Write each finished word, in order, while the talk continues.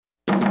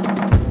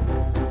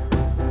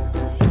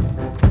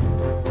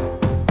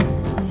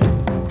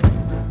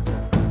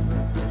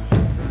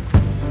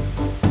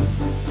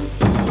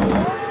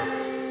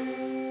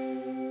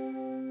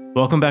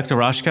Welcome back to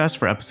Roshcast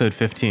for episode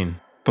 15.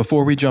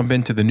 Before we jump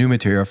into the new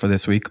material for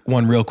this week,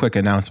 one real quick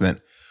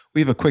announcement.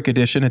 We have a quick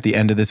addition at the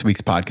end of this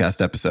week's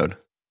podcast episode.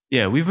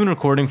 Yeah, we've been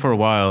recording for a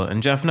while,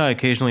 and Jeff and I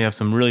occasionally have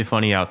some really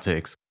funny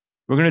outtakes.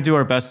 We're going to do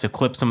our best to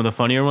clip some of the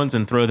funnier ones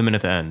and throw them in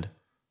at the end.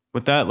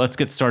 With that, let's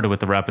get started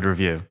with the rapid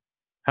review.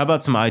 How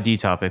about some ID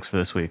topics for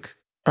this week?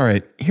 All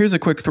right, here's a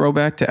quick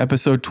throwback to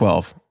episode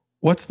 12.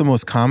 What's the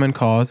most common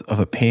cause of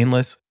a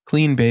painless,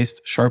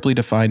 clean-based, sharply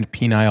defined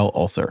penile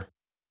ulcer?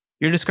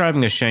 You're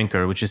describing a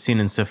chancre, which is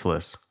seen in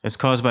syphilis. It's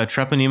caused by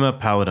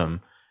treponema pallidum.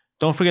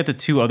 Don't forget the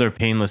two other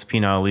painless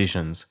penile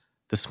lesions,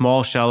 the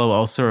small shallow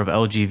ulcer of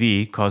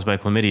LGV caused by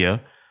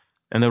chlamydia,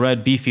 and the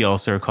red beefy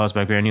ulcer caused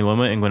by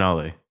granuloma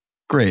inguinale.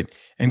 Great.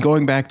 And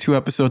going back 2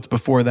 episodes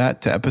before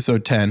that to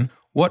episode 10,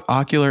 what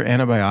ocular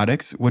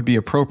antibiotics would be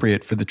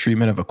appropriate for the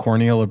treatment of a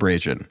corneal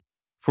abrasion?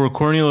 For a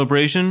corneal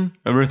abrasion,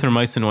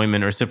 erythromycin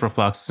ointment or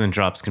ciprofloxacin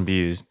drops can be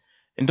used.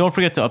 And don't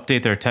forget to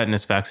update their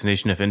tetanus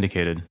vaccination if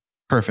indicated.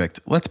 Perfect.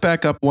 Let's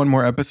back up one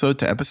more episode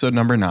to episode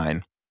number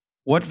 9.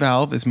 What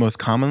valve is most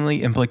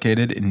commonly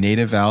implicated in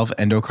native valve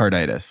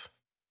endocarditis?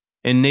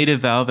 In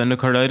native valve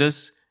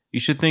endocarditis,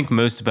 you should think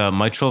most about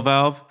mitral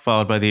valve,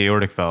 followed by the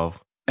aortic valve.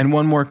 And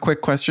one more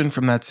quick question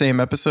from that same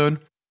episode.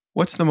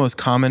 What's the most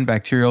common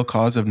bacterial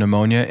cause of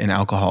pneumonia in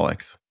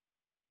alcoholics?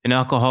 In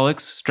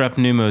alcoholics, strep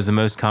pneumo is the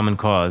most common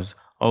cause,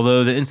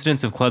 although the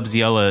incidence of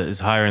Klebsiella is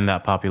higher in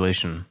that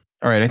population.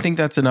 All right, I think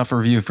that's enough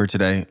review for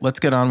today.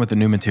 Let's get on with the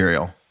new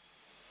material.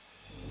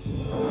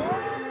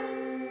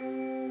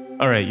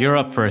 All right, you're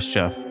up first,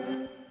 Jeff.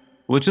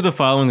 Which of the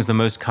following is the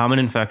most common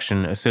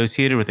infection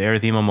associated with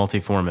erythema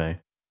multiforme?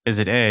 Is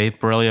it A,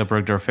 Borrelia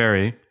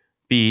burgdorferi,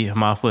 B,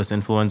 Haemophilus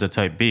influenza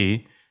type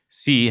B,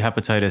 C,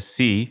 hepatitis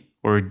C,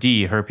 or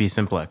D, herpes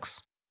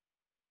simplex?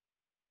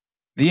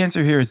 The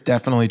answer here is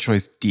definitely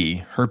choice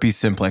D, herpes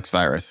simplex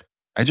virus.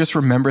 I just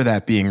remember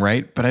that being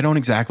right, but I don't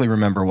exactly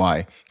remember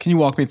why. Can you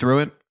walk me through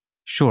it?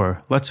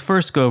 Sure. Let's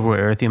first go over what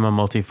erythema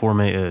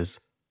multiforme is.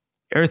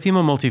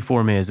 Erythema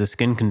multiforme is a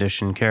skin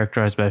condition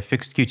characterized by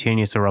fixed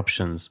cutaneous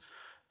eruptions.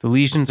 The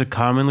lesions are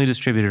commonly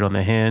distributed on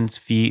the hands,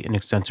 feet, and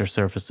extensor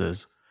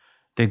surfaces.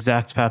 The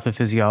exact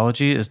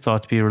pathophysiology is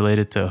thought to be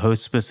related to a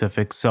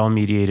host-specific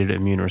cell-mediated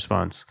immune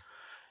response.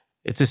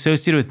 It's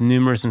associated with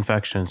numerous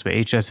infections, but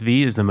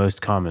HSV is the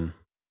most common.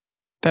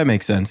 That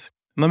makes sense.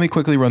 Let me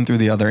quickly run through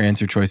the other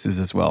answer choices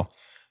as well.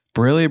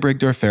 Borrelia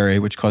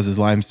burgdorferi, which causes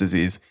Lyme's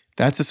disease,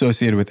 that's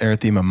associated with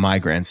erythema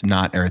migrans,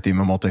 not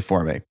erythema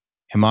multiforme.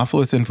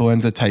 Haemophilus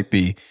influenza type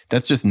B,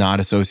 that's just not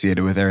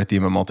associated with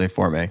erythema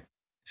multiforme.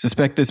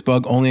 Suspect this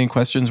bug only in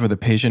questions where the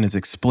patient is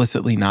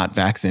explicitly not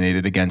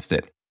vaccinated against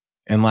it.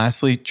 And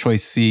lastly,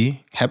 choice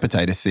C,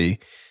 hepatitis C,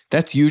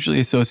 that's usually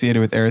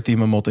associated with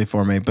erythema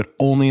multiforme, but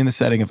only in the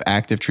setting of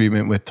active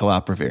treatment with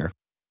telaprevir.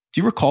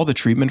 Do you recall the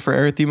treatment for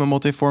erythema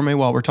multiforme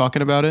while we're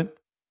talking about it?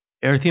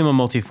 Erythema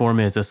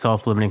multiforme is a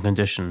self-limiting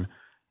condition.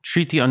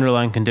 Treat the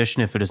underlying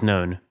condition if it is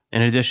known.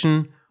 In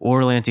addition,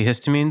 oral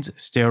antihistamines,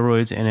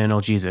 steroids, and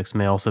analgesics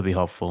may also be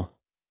helpful.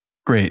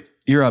 Great.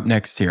 You're up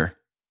next here.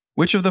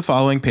 Which of the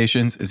following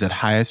patients is at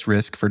highest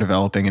risk for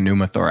developing a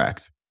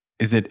pneumothorax?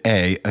 Is it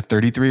A, a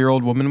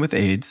 33-year-old woman with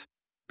AIDS,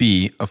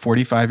 B, a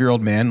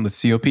 45-year-old man with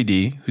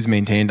COPD who's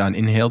maintained on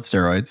inhaled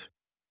steroids,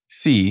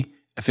 C,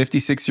 a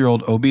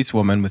 56-year-old obese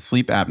woman with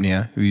sleep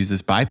apnea who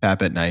uses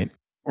BiPAP at night,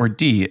 or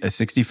D, a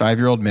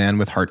 65-year-old man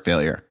with heart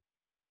failure?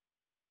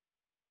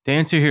 The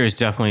answer here is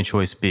definitely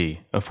choice B,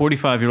 a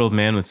 45-year-old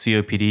man with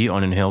COPD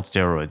on inhaled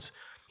steroids.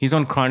 He's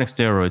on chronic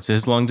steroids, so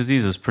his lung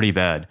disease is pretty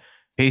bad.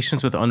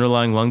 Patients with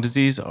underlying lung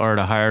disease are at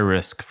a higher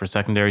risk for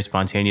secondary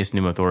spontaneous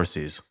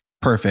pneumothoraces.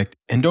 Perfect.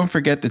 And don't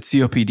forget that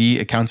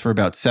COPD accounts for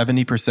about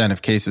 70%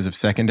 of cases of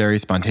secondary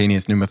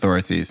spontaneous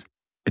pneumothoraces.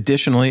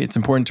 Additionally, it's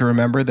important to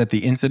remember that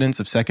the incidence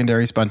of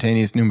secondary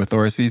spontaneous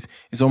pneumothoraces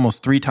is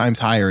almost 3 times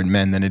higher in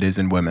men than it is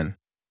in women.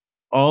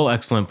 All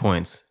excellent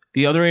points.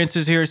 The other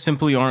answers here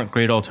simply aren't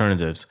great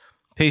alternatives.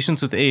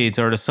 Patients with AIDS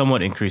are at a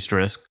somewhat increased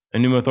risk. A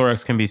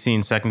pneumothorax can be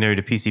seen secondary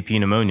to PCP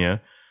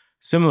pneumonia.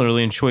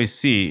 Similarly, in choice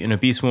C, an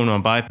obese woman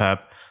on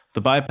BiPAP,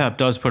 the BiPAP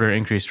does put her at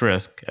increased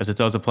risk, as it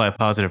does apply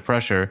positive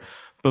pressure,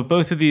 but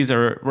both of these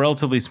are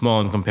relatively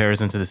small in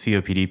comparison to the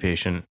COPD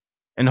patient.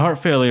 And heart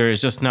failure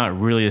is just not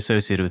really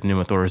associated with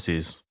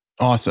pneumothoraces.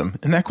 Awesome.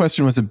 And that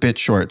question was a bit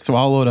short, so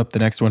I'll load up the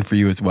next one for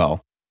you as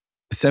well.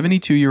 A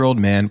 72-year-old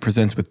man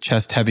presents with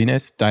chest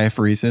heaviness,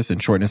 diaphoresis,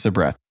 and shortness of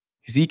breath.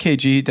 His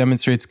EKG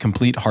demonstrates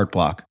complete heart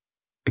block.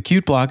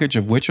 Acute blockage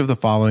of which of the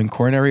following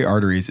coronary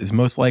arteries is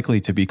most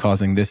likely to be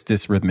causing this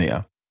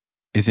dysrhythmia?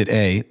 Is it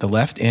A, the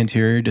left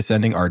anterior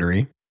descending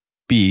artery,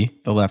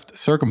 B, the left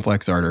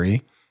circumflex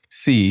artery,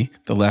 C,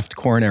 the left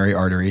coronary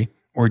artery,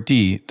 or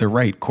D, the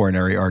right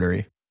coronary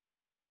artery?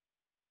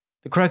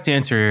 The correct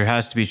answer here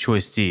has to be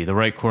choice D, the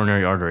right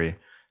coronary artery,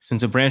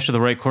 since a branch of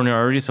the right coronary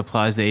artery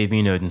supplies the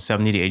AV node in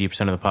 70 to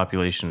 80% of the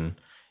population.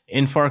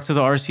 Infarcts of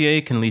the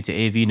RCA can lead to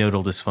AV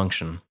nodal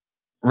dysfunction.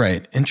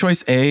 Right. In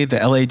choice A, the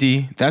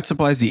LAD, that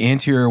supplies the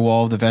anterior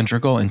wall of the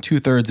ventricle and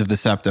 2/3 of the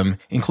septum,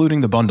 including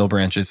the bundle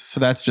branches,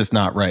 so that's just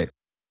not right.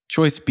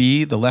 Choice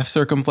B, the left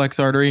circumflex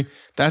artery,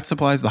 that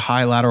supplies the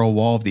high lateral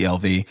wall of the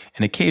LV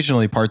and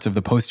occasionally parts of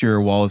the posterior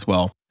wall as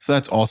well, so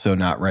that's also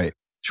not right.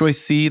 Choice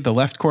C, the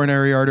left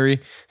coronary artery,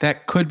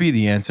 that could be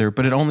the answer,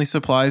 but it only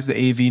supplies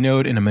the AV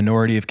node in a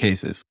minority of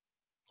cases.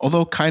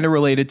 Although kind of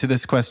related to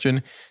this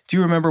question, do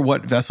you remember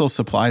what vessel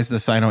supplies the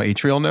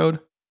sinoatrial node?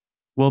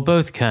 Well,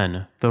 both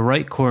can. The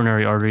right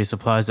coronary artery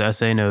supplies the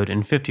SA node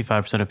in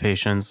 55% of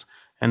patients,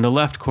 and the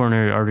left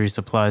coronary artery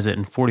supplies it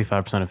in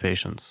 45% of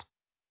patients.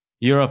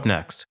 You're up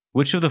next.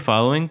 Which of the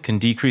following can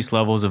decrease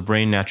levels of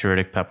brain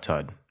natriuretic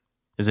peptide?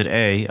 Is it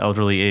A,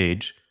 elderly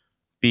age,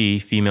 B,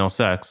 female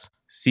sex,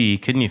 C,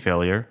 kidney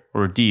failure,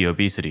 or D,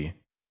 obesity?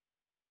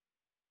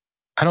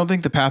 I don't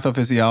think the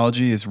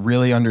pathophysiology is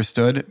really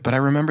understood, but I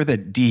remember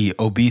that D,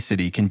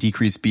 obesity, can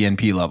decrease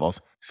BNP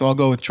levels, so I'll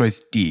go with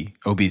choice D,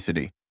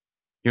 obesity.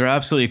 You're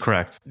absolutely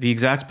correct. The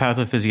exact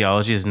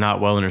pathophysiology is not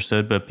well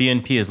understood, but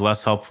BNP is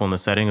less helpful in the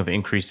setting of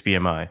increased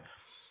BMI.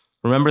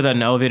 Remember that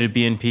an elevated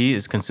BNP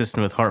is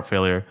consistent with heart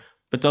failure,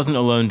 but doesn't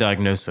alone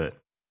diagnose it.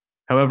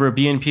 However, a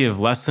BNP of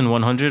less than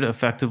 100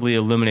 effectively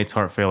eliminates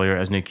heart failure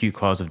as an acute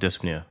cause of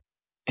dyspnea.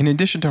 In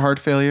addition to heart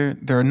failure,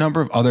 there are a number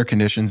of other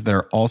conditions that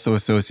are also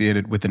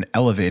associated with an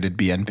elevated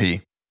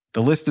BNP.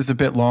 The list is a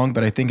bit long,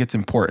 but I think it's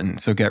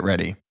important, so get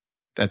ready.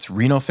 That's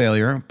renal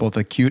failure, both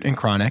acute and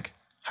chronic,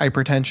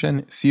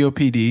 hypertension,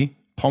 COPD,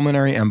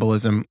 pulmonary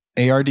embolism,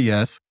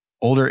 ARDS,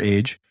 older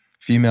age,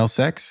 female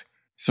sex,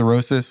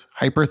 cirrhosis,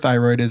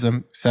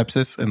 hyperthyroidism,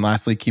 sepsis, and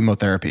lastly,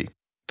 chemotherapy.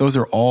 Those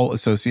are all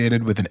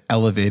associated with an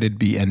elevated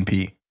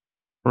BNP.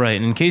 Right,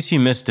 and in case you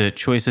missed it,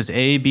 choices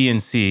A, B,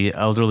 and C,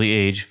 elderly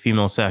age,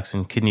 female sex,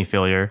 and kidney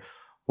failure,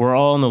 were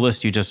all on the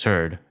list you just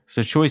heard.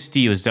 So choice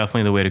D was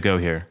definitely the way to go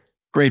here.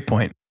 Great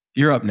point.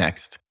 You're up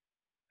next.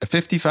 A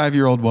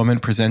 55-year-old woman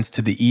presents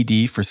to the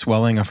ED for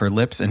swelling of her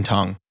lips and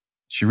tongue.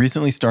 She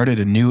recently started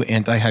a new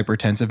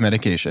antihypertensive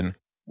medication.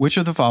 Which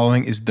of the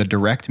following is the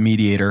direct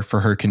mediator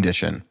for her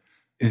condition?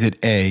 Is it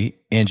A,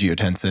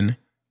 angiotensin,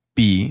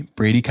 B,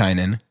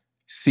 bradykinin,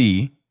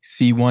 C,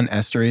 C1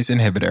 esterase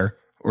inhibitor,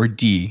 or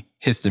D,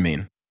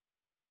 histamine?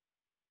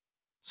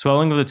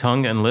 Swelling of the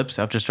tongue and lips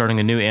after starting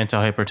a new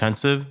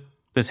antihypertensive?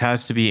 This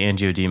has to be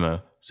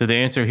angioedema. So the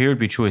answer here would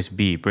be choice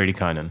B,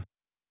 bradykinin.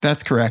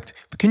 That's correct.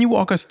 But can you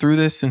walk us through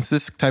this since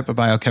this type of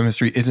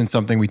biochemistry isn't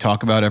something we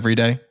talk about every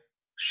day?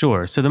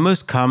 Sure. So the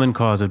most common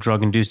cause of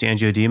drug-induced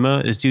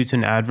angioedema is due to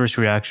an adverse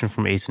reaction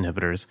from ACE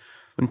inhibitors.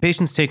 When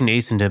patients take an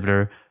ACE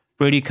inhibitor,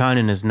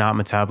 bradykinin is not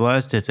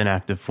metabolized to its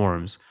inactive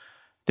forms.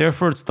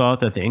 Therefore, it's thought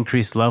that the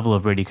increased level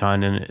of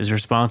bradykinin is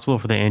responsible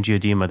for the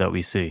angioedema that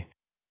we see.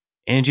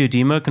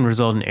 Angioedema can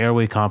result in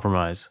airway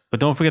compromise, but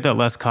don't forget that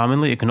less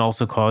commonly, it can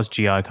also cause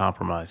GI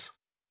compromise.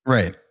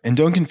 Right, and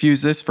don't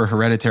confuse this for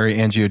hereditary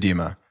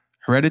angioedema.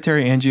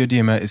 Hereditary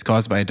angioedema is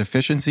caused by a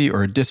deficiency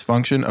or a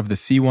dysfunction of the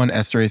C1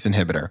 esterase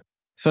inhibitor.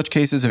 Such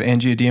cases of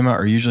angioedema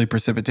are usually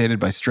precipitated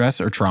by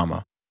stress or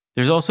trauma.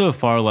 There's also a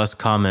far less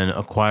common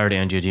acquired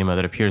angioedema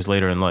that appears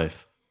later in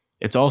life.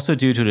 It's also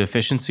due to a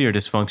deficiency or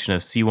dysfunction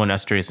of C1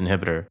 esterase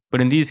inhibitor,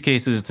 but in these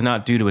cases it's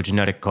not due to a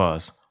genetic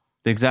cause.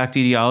 The exact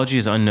etiology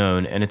is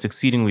unknown and it's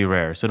exceedingly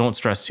rare, so don't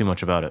stress too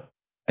much about it.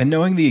 And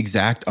knowing the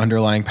exact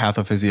underlying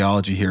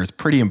pathophysiology here is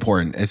pretty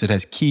important as it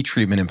has key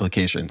treatment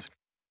implications.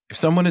 If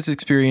someone is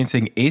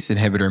experiencing ACE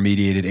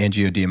inhibitor-mediated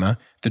angioedema,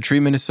 the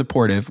treatment is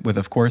supportive with,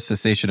 of course,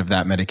 cessation of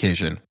that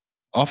medication.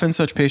 Often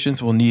such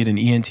patients will need an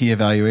ENT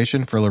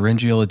evaluation for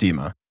laryngeal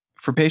edema.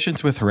 For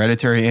patients with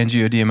hereditary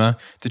angioedema,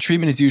 the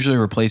treatment is usually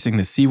replacing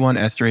the C1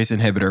 esterase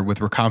inhibitor with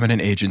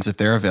recombinant agents if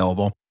they're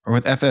available, or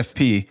with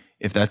FFP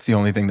if that's the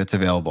only thing that's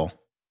available.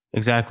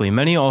 Exactly.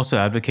 Many also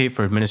advocate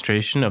for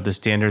administration of the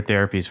standard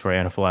therapies for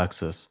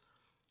anaphylaxis.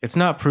 It's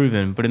not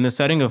proven, but in the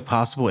setting of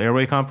possible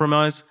airway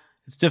compromise,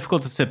 it's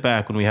difficult to sit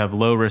back when we have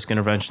low-risk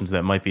interventions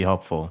that might be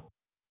helpful.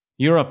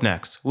 You're up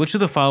next. Which of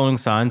the following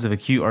signs of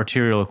acute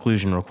arterial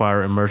occlusion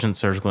require emergent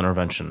surgical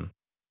intervention?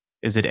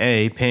 Is it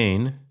A,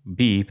 pain,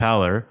 B,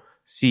 pallor,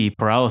 C,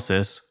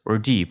 paralysis, or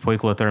D,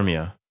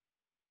 poikilothermia?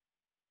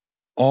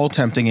 All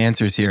tempting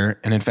answers here,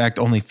 and in fact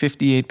only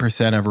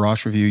 58% of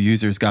Rosh Review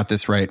users got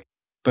this right.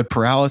 But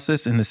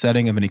paralysis in the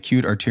setting of an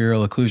acute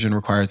arterial occlusion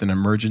requires an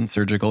emergent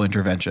surgical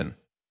intervention.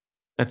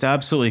 That's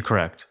absolutely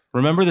correct.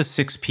 Remember the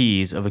 6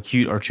 P's of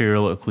acute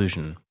arterial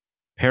occlusion: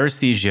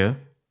 paresthesia,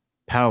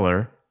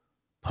 pallor,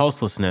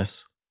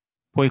 pulselessness,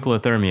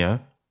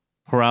 poikilothermia,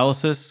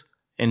 paralysis,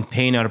 and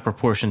pain out of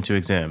proportion to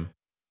exam.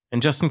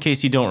 And just in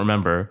case you don't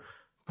remember,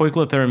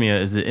 poikilothermia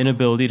is the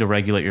inability to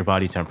regulate your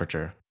body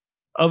temperature.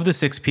 Of the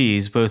 6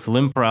 P's, both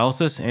limb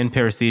paralysis and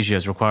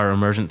paresthesias require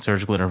emergent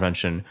surgical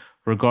intervention,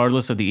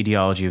 regardless of the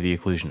etiology of the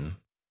occlusion.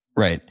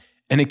 Right.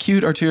 An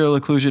acute arterial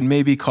occlusion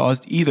may be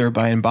caused either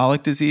by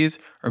embolic disease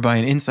or by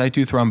an in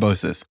situ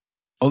thrombosis.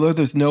 Although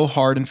there's no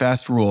hard and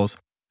fast rules,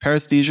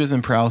 paresthesias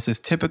and paralysis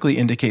typically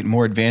indicate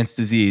more advanced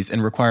disease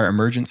and require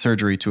emergent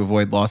surgery to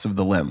avoid loss of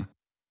the limb.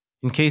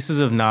 In cases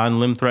of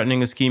non-limb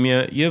threatening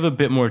ischemia, you have a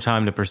bit more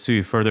time to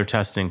pursue further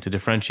testing to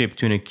differentiate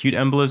between acute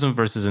embolism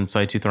versus in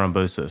situ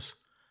thrombosis.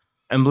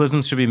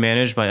 Embolisms should be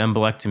managed by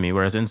embolectomy,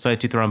 whereas in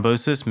situ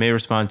thrombosis may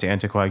respond to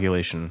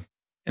anticoagulation.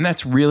 And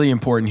that's really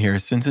important here,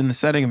 since in the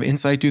setting of in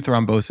situ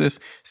thrombosis,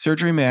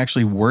 surgery may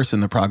actually worsen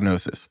the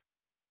prognosis.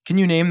 Can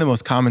you name the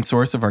most common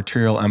source of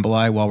arterial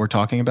emboli while we're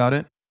talking about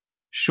it?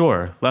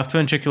 Sure, left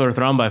ventricular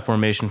thrombi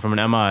formation from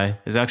an MI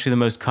is actually the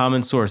most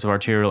common source of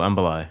arterial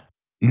emboli.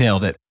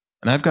 Nailed it.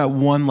 And I've got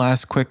one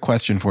last quick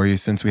question for you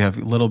since we have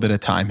a little bit of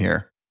time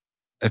here.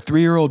 A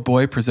 3-year-old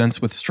boy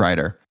presents with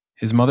stridor.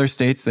 His mother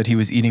states that he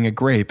was eating a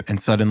grape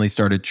and suddenly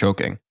started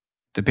choking.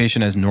 The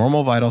patient has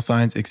normal vital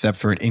signs except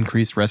for an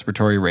increased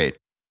respiratory rate.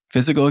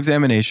 Physical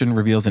examination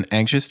reveals an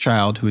anxious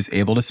child who is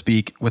able to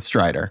speak with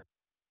stridor.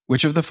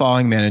 Which of the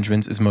following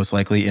managements is most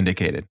likely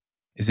indicated?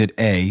 Is it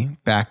A,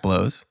 back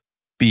blows,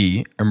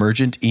 B,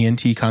 emergent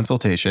ENT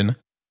consultation,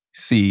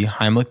 C,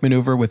 Heimlich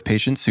maneuver with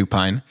patient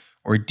supine,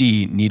 or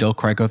D, needle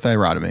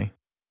cricothyrotomy?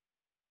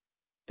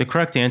 The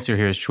correct answer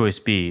here is choice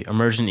B,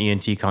 emergent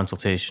ENT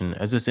consultation,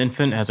 as this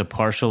infant has a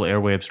partial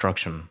airway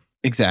obstruction.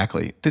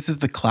 Exactly. This is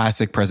the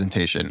classic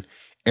presentation.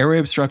 Airway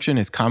obstruction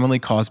is commonly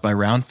caused by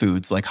round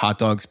foods like hot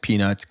dogs,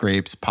 peanuts,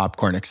 grapes,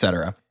 popcorn,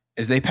 etc.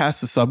 As they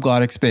pass the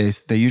subglottic space,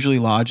 they usually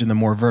lodge in the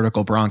more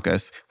vertical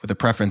bronchus, with a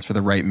preference for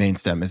the right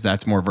mainstem, as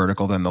that's more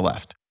vertical than the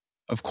left.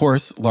 Of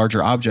course,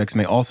 larger objects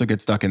may also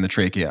get stuck in the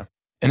trachea.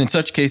 And in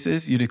such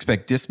cases, you'd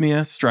expect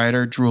dyspnea,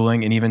 stridor,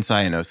 drooling, and even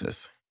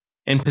cyanosis.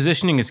 And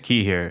positioning is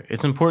key here.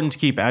 It's important to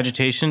keep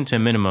agitation to a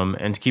minimum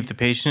and to keep the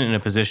patient in a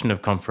position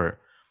of comfort.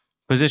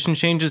 Position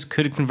changes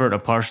could convert a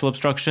partial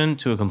obstruction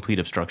to a complete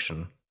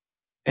obstruction.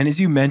 And as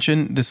you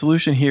mentioned, the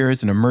solution here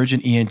is an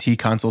emergent ENT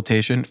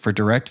consultation for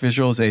direct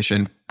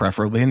visualization,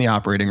 preferably in the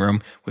operating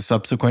room, with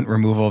subsequent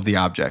removal of the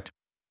object.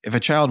 If a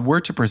child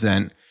were to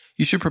present,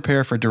 you should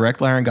prepare for direct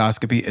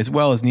laryngoscopy as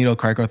well as needle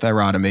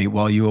cricothyrotomy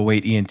while you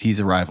await ENT's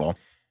arrival.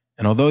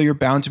 And although you're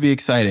bound to be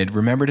excited,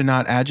 remember to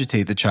not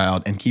agitate the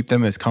child and keep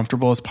them as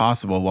comfortable as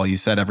possible while you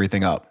set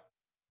everything up.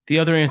 The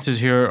other answers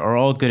here are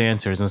all good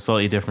answers in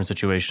slightly different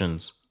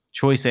situations.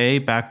 Choice A,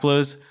 back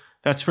blows,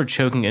 that's for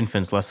choking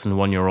infants less than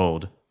 1 year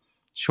old.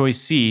 Choice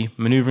C,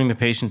 maneuvering the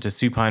patient to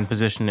supine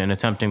position and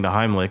attempting the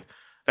Heimlich,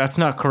 that's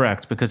not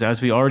correct because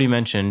as we already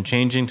mentioned,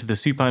 changing to the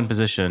supine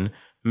position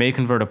may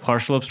convert a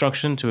partial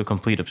obstruction to a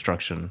complete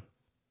obstruction.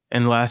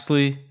 And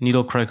lastly,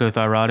 needle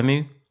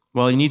cricothyrotomy.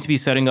 While you need to be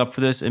setting up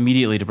for this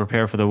immediately to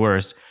prepare for the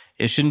worst,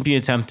 it shouldn't be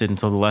attempted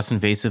until the less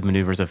invasive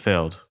maneuvers have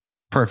failed.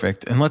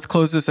 Perfect. And let's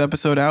close this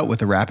episode out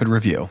with a rapid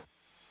review.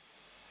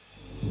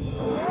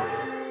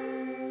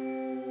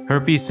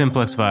 Herpes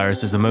simplex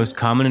virus is the most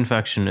common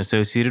infection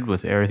associated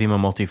with erythema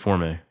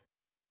multiforme.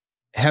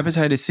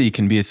 Hepatitis C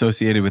can be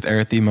associated with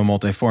erythema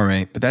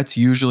multiforme, but that's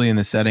usually in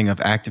the setting of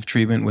active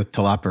treatment with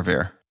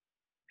telaprevir.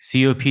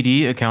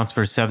 COPD accounts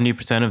for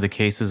 70% of the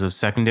cases of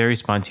secondary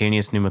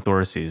spontaneous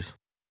pneumothoraces.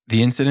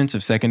 The incidence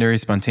of secondary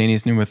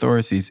spontaneous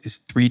pneumothoraces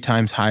is 3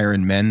 times higher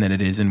in men than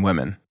it is in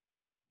women.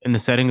 In the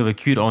setting of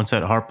acute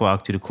onset heart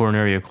block due to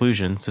coronary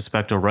occlusion,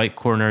 suspect a right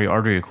coronary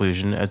artery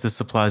occlusion as this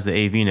supplies the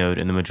AV node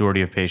in the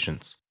majority of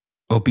patients.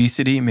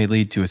 Obesity may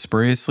lead to a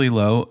spuriously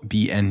low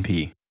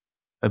BNP.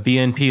 A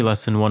BNP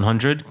less than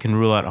 100 can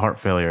rule out heart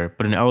failure,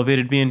 but an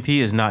elevated BNP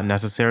is not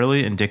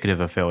necessarily indicative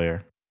of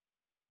failure.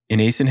 In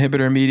ACE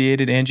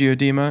inhibitor-mediated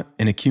angioedema,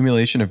 an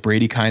accumulation of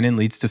bradykinin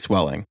leads to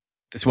swelling.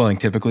 The swelling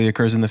typically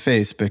occurs in the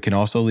face, but can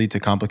also lead to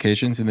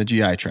complications in the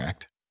GI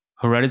tract.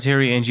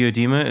 Hereditary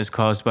angioedema is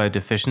caused by a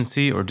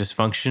deficiency or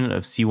dysfunction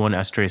of C1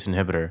 esterase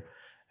inhibitor.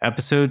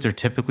 Episodes are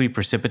typically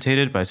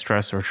precipitated by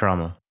stress or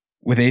trauma.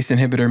 With ACE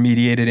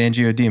inhibitor-mediated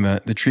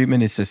angioedema, the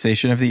treatment is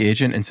cessation of the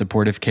agent and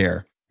supportive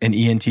care. An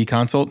ENT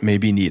consult may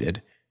be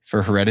needed.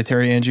 For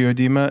hereditary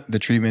angioedema, the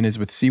treatment is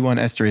with C1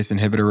 esterase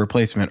inhibitor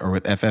replacement or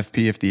with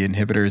FFP if the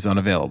inhibitor is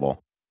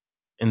unavailable.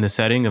 In the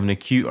setting of an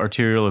acute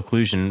arterial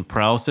occlusion,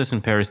 paralysis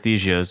and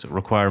paresthesias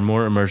require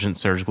more emergent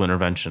surgical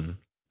intervention.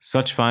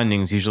 Such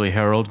findings usually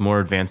herald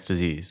more advanced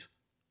disease.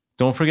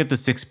 Don't forget the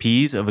 6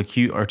 Ps of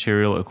acute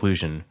arterial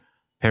occlusion: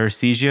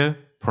 paresthesia,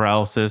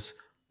 paralysis,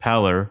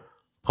 pallor,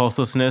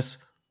 pulselessness,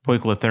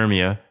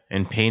 poikilothermia,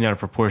 and pain out of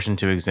proportion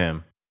to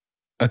exam.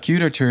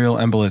 Acute arterial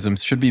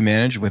embolisms should be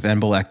managed with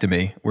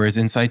embolectomy, whereas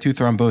in situ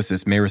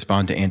thrombosis may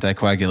respond to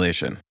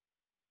anticoagulation.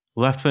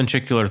 Left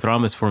ventricular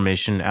thrombus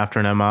formation after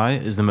an MI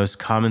is the most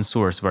common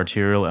source of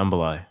arterial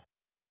emboli.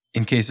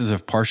 In cases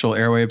of partial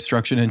airway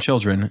obstruction in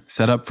children,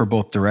 set up for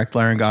both direct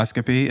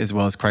laryngoscopy as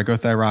well as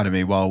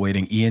cricothyrotomy while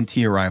awaiting ENT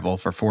arrival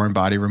for foreign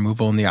body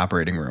removal in the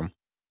operating room.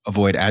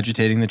 Avoid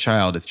agitating the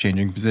child as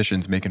changing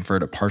positions may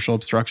convert a partial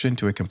obstruction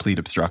to a complete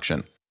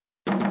obstruction.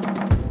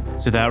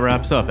 So that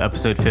wraps up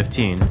episode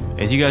 15.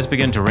 As you guys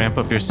begin to ramp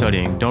up your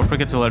studying, don't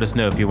forget to let us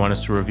know if you want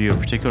us to review a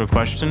particular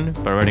question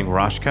by writing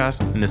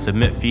Roshcast in the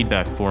submit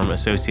feedback form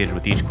associated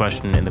with each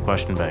question in the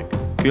question bank.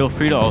 Feel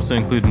free to also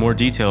include more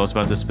details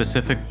about the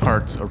specific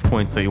parts or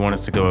points that you want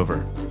us to go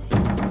over.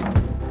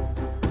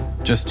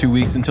 Just 2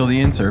 weeks until the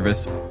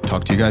in-service.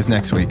 Talk to you guys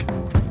next week.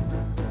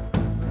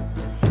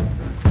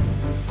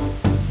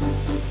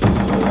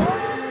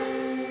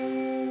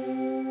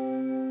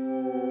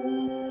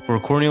 For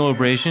corneal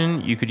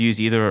abrasion, you could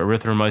use either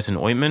erythromycin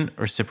ointment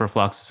or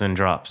ciprofloxacin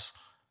drops.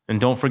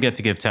 And don't forget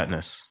to give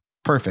tetanus.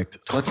 Perfect.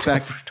 Let's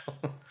back.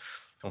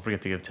 Don't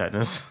forget to give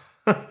tetanus.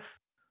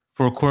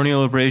 For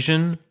corneal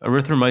abrasion,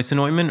 erythromycin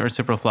ointment or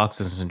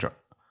ciprofloxacin drop.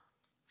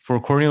 For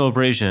corneal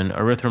abrasion,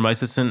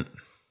 erythromycin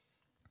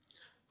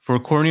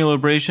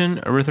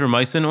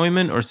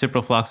ointment or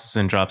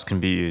ciprofloxacin drops can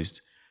be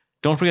used.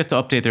 Don't forget to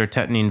update their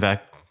tetanine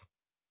vac.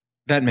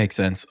 That makes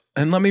sense.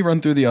 And let me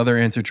run through the other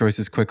answer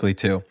choices quickly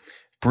too.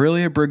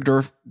 Borrelia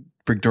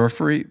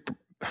burgdorferi.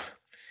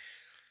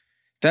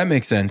 That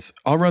makes sense.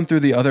 I'll run through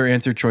the other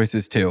answer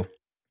choices too.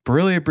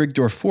 Borrelia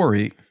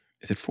burgdorferi.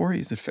 Is it fori?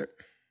 Is it fair?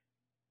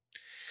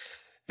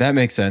 That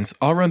makes sense.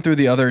 I'll run through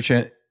the other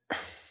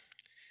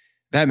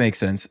That makes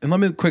sense. And let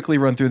me quickly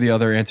run through the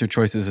other answer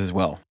choices as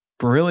well.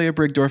 Borrelia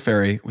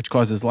burgdorferi, which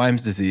causes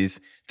Lyme's disease,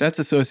 that's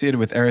associated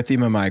with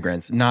erythema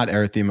migrans, not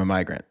erythema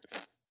migrans.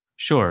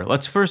 Sure,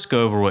 let's first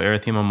go over what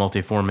erythema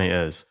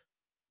multiforme is.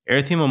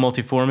 Erythema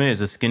multiforme is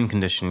a skin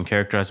condition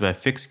characterized by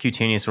fixed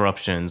cutaneous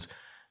eruptions,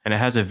 and it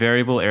has a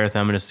variable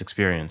erythematous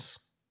experience.